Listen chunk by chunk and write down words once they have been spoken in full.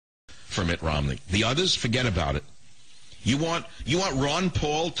for Mitt Romney. The others, forget about it. You want Ron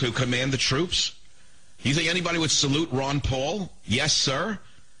Paul to command the troops? You think anybody would salute Ron Paul? Yes, sir.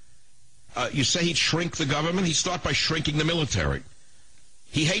 You say he'd shrink the government? He'd start by shrinking the military.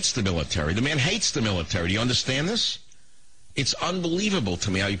 He hates the military. The man hates the military. Do you understand this? It's unbelievable to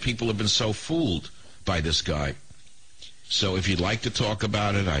me how people have been so fooled by this guy. So if you'd like to talk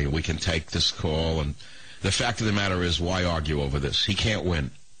about it, we can take this call. And the fact of the matter is, why argue over this? He can't win.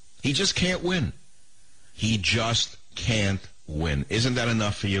 He just can't win. He just can't win. Isn't that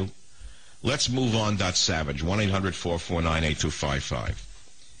enough for you? Let's move on. Savage, 1-800-449-8255.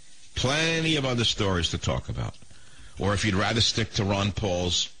 Plenty of other stories to talk about. Or if you'd rather stick to Ron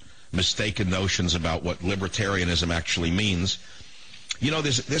Paul's mistaken notions about what libertarianism actually means, you know,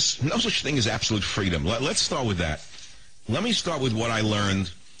 there's no such thing as absolute freedom. Let's start with that. Let me start with what I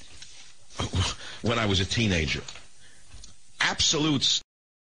learned when I was a teenager. Absolutes.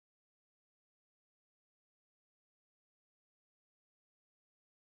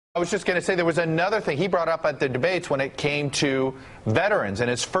 I was just going to say there was another thing he brought up at the debates when it came to veterans, and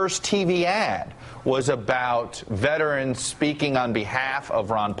his first TV ad was about veterans speaking on behalf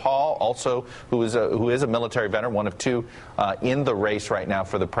of Ron Paul, also who is a military veteran, one of two in the race right now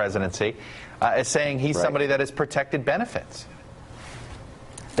for the presidency, as saying he's somebody that has protected benefits.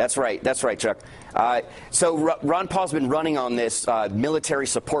 That's right, Chuck. So Ron Paul's been running on this military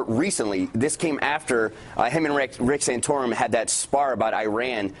support recently. This came after him and Rick Santorum had that spar about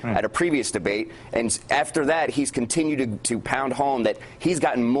Iran at a previous debate. And after that, he's continued to pound home that he's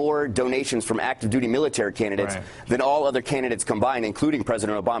gotten more donations from active duty military candidates than all other candidates combined, including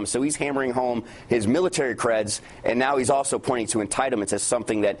President Obama. So he's hammering home his military creds, and now he's also pointing to entitlements as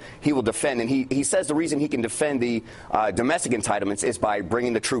something that he will defend. And he says the reason he can defend the domestic entitlements is by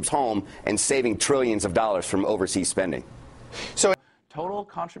bringing the troops home and saving trillions of dollars from overseas spending. So total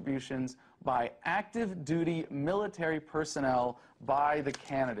contributions by active duty military personnel by the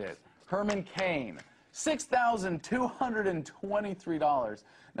candidate. Herman Cain, $6,223.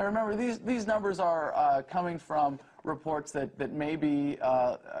 Now remember, these numbers are coming from reports that may be,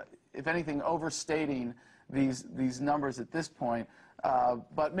 if anything, overstating these numbers at this point.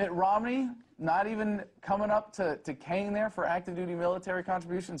 But Mitt Romney, not even coming up to Cain there for active duty military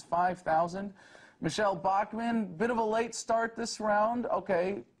contributions, $5,000. Michelle Bachmann, bit of a late start this round.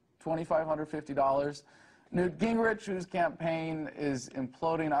 Okay, $2,550. Newt Gingrich, whose campaign is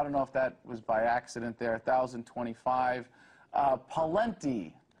imploding. I don't know if that was by accident there. $1,025.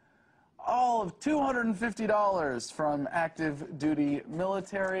 Pawlenty, all of $250 from active duty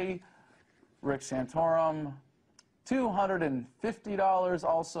military. Rick Santorum, $250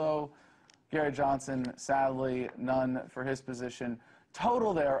 also. Gary Johnson, sadly, none for his position.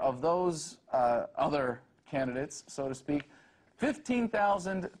 Total there of those other candidates, so to speak,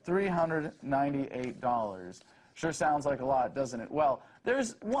 $15,398. Sure sounds like a lot, doesn't it? Well,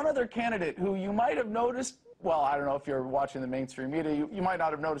 there's one other candidate who you might have noticed. Well, I don't know if you're watching the mainstream media. You might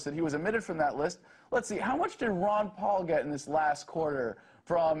not have noticed that he was omitted from that list. Let's see, how much did Ron Paul get in this last quarter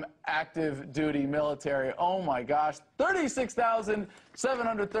from active duty military? Oh my gosh,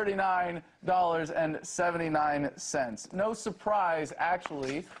 $36,739.79. No surprise,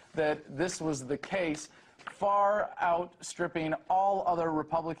 actually, that this was the case, far outstripping all other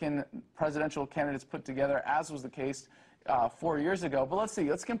Republican presidential candidates put together, as was the case 4 years ago. But let's see,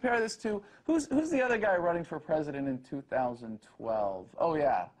 let's compare this to, who's the other guy running for president in 2012? Oh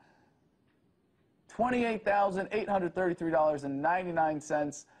yeah,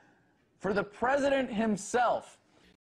 $28,833.99 for the president himself.